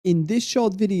In this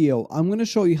short video, I'm going to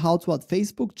show you how to add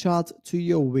Facebook chat to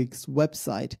your Wix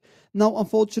website. Now,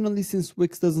 unfortunately, since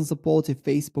Wix doesn't support a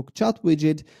Facebook chat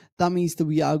widget, that means that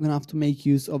we are going to have to make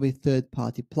use of a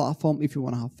third-party platform if you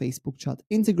want to have Facebook chat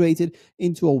integrated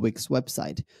into a Wix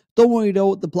website. Don't worry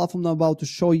though, the platform I'm about to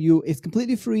show you is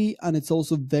completely free and it's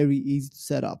also very easy to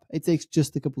set up. It takes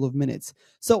just a couple of minutes.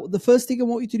 So the first thing I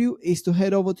want you to do is to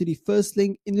head over to the first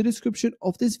link in the description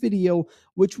of this video,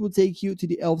 which will take you to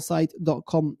the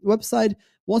elfsight.com website.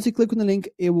 Once you click on the link,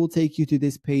 it will take you to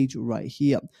this page right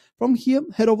here. From here,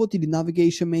 head over to the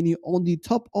navigation menu on the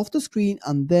top of the screen,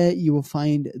 and there you will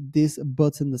find this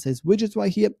button that says widgets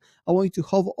right here. I want you to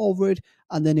hover over it,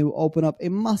 and then it will open up a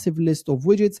massive list of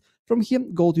widgets. From here,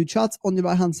 go to chat on the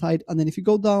right hand side, and then if you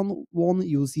go down one,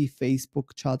 you'll see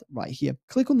Facebook chat right here.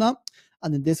 Click on that,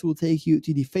 and then this will take you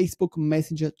to the Facebook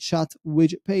Messenger chat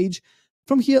widget page.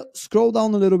 From here, scroll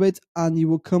down a little bit and you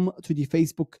will come to the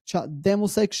Facebook chat demo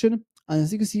section. And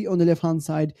as you can see on the left hand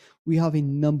side, we have a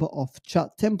number of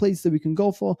chat templates that we can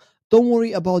go for. Don't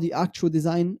worry about the actual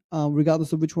design,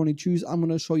 regardless of which one you choose. I'm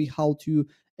going to show you how to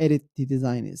edit the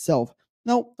design itself.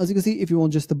 Now, as you can see, if you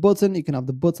want just a button, you can have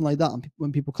the button like that. And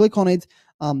when people click on it,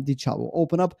 the chat will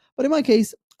open up. But in my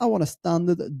case, I want a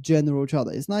standard general chat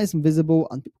that is nice and visible,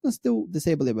 and people can still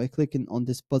disable it by clicking on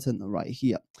this button right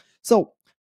here. So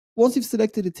once you've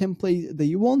selected the template that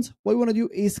you want, what you want to do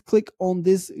is click on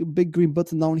this big green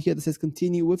button down here that says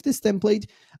continue with this template.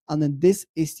 And then this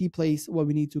is the place where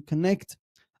we need to connect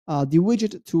the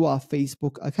widget to our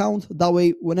Facebook account. That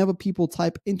way, whenever people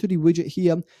type into the widget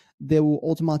here, they will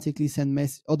automatically send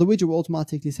the widget will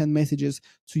automatically send messages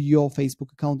to your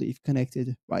Facebook account that you've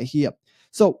connected right here.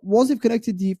 So once you've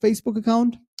connected the Facebook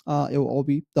account, it will all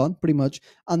be done pretty much.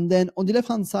 And then on the left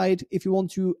hand side, if you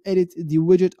want to edit the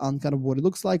widget and kind of what it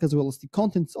looks like, as well as the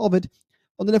contents of it,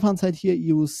 on the left hand side here,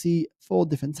 you will see 4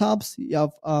 different tabs. You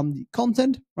have the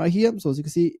content right here. So as you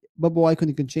can see, bubble icon,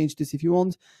 you can change this if you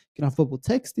want. You can have bubble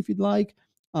text if you'd like.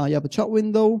 You have a chat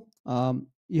window.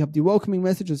 You have the welcoming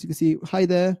message. As you can see, hi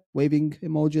there, waving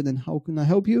emoji, and then how can I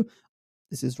help you?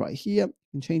 This is right here.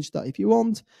 You can change that if you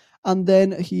want. And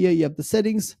then here you have the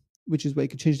settings, which is where you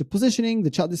can change the positioning,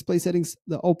 the chat display settings,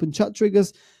 the open chat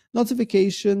triggers,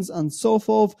 notifications, and so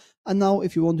forth. And now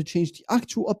if you want to change the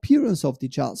actual appearance of the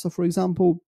chat, so for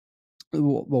example,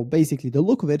 well, basically the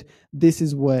look of it, this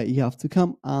is where you have to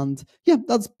come. And yeah,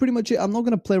 that's pretty much it. I'm not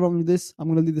going to play around with this. I'm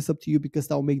going to leave this up to you because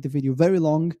that will make the video very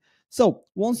long. So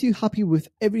once you're happy with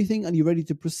everything and you're ready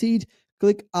to proceed,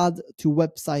 click add to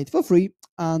website for free.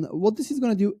 And what this is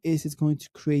going to do is it's going to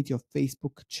create your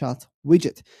Facebook chat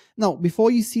widget. Now,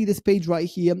 before you see this page right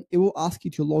here, it will ask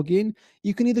you to log in.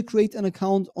 You can either create an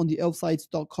account on the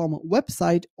elfsight.com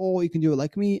website, or you can do it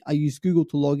like me. I use Google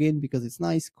to log in because it's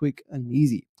nice, quick, and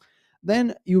easy.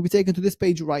 Then you'll be taken to this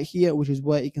page right here, which is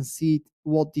where you can see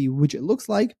what the widget looks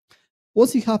like.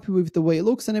 Once you're happy with the way it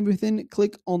looks and everything,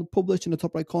 click on publish in the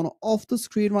top right corner of the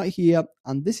screen right here.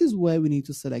 And this is where we need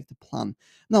to select the plan.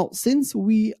 Now, since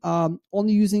we are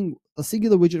only using a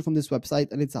singular widget from this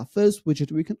website and it's our first widget,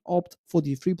 we can opt for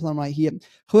the free plan right here.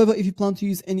 However, if you plan to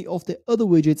use any of the other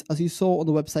widgets, as you saw on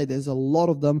the website, there's a lot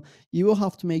of them, you will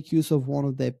have to make use of one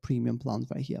of their premium plans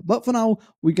right here. But for now,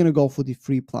 we're going to go for the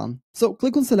free plan. So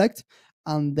click on select.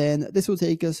 And then this will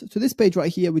take us to this page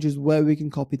right here, which is where we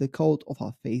can copy the code of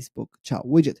our Facebook chat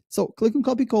widget. So click on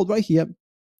copy code right here.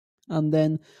 And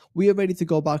then we are ready to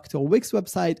go back to our Wix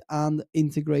website and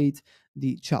integrate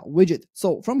the chat widget.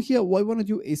 So from here, what I want to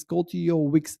do is go to your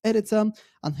Wix editor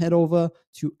and head over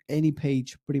to any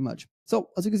page pretty much.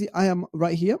 So as you can see, I am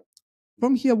right here.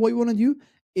 From here, what you want to do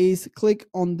is click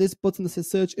on this button that says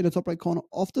search in the top right corner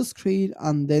of the screen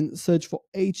and then search for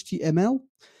HTML.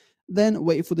 Then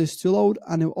wait for this to load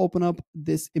and it will open up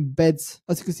this embeds.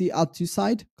 As you can see, add to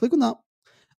site. Click on that.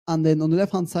 And then on the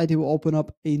left hand side, it will open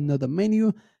up another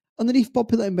menu. Underneath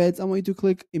popular embeds, I want you to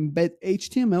click embed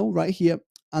HTML right here.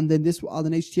 And then this will add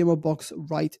an HTML box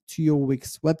right to your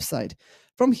Wix website.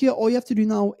 From here, all you have to do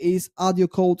now is add your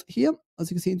code here, as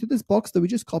you can see, into this box that we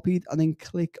just copied, and then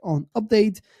click on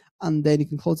update. And then you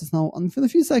can close this now. And within a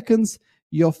few seconds,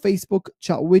 your Facebook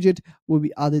chat widget will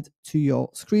be added to your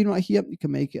screen right here. You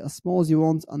can make it as small as you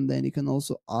want, and then you can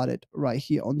also add it right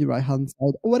here on the right hand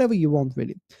side, or whatever you want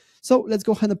really. So let's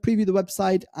go ahead and preview the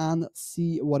website and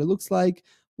see what it looks like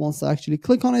once I actually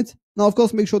click on it. Now, of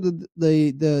course, make sure that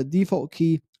the default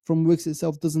key from Wix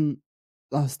itself doesn't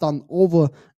stand over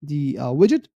the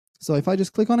widget. So if I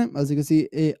just click on it, as you can see,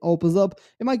 it opens up.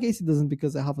 In my case, it doesn't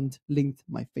because I haven't linked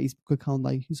my Facebook account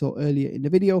like you saw earlier in the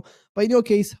video. But in your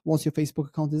case, once your Facebook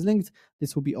account is linked,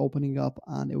 this will be opening up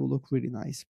and it will look really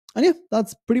nice. And yeah,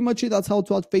 that's pretty much it. That's how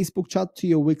to add Facebook chat to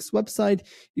your Wix website.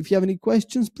 If you have any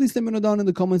questions, please let me know down in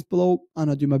the comments below, and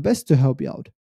I'll do my best to help you out.